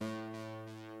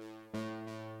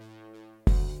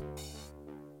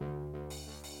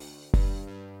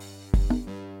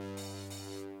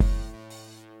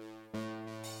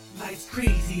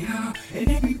crazy, huh?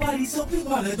 And everybody's so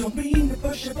water, don't mean to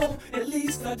push it up. At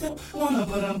least I don't wanna,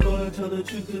 but I'm gonna tell the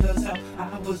truth, 'cause that's how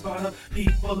I was brought up.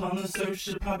 People on the search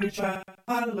should probably try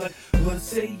harder. Like, what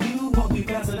say you? Well, we've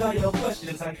answered all your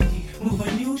questions. I keep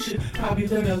moving, you should probably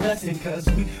learn a lesson, 'cause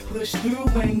we push through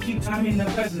and keep time in the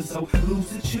present. So lose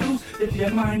to choose. If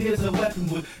your mind is a weapon,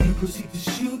 would you proceed to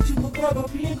shoot to avoid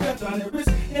of being grabbed on it?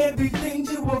 Risk everything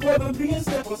to avoid of being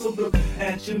stepped on. So look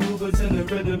at your movements and the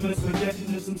rhythm is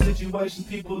projection in some situations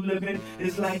people live in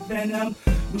is like venom.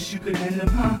 Wish you could end them,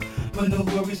 huh? But no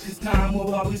worries, 'cause time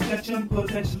will always catch them.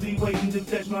 Potentially waiting to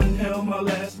catch my inhale, my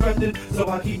last breath in. So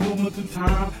I keep moving through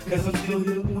time, 'cause I'm still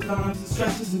healing with times and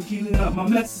stresses and keeping up my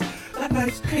mess. That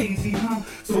life's crazy, huh?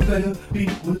 So better be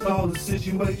with all the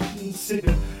situations, sick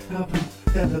of helping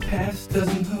that the past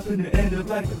doesn't happen to end up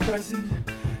like the present.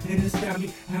 And it's got me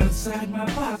outside my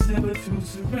box, never to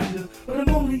surrender. But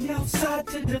I'm only outside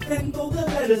to defend all the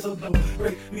letters. So don't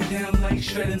break me down like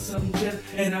shredding some jet.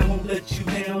 And I won't let you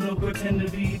down or pretend to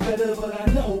be better. But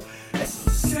I know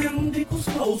essence sound equals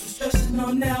flow. So stressing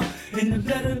on now in the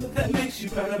letter that makes you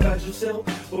proud about yourself.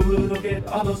 Or it'll get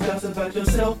all those doubts about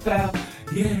yourself out.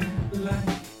 Yeah, like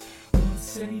what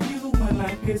say you when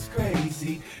life gets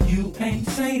crazy? You ain't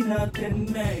say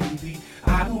nothing, maybe.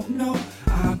 I don't know,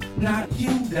 I'm not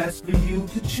you, that's for you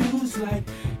to choose. Like,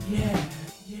 yeah.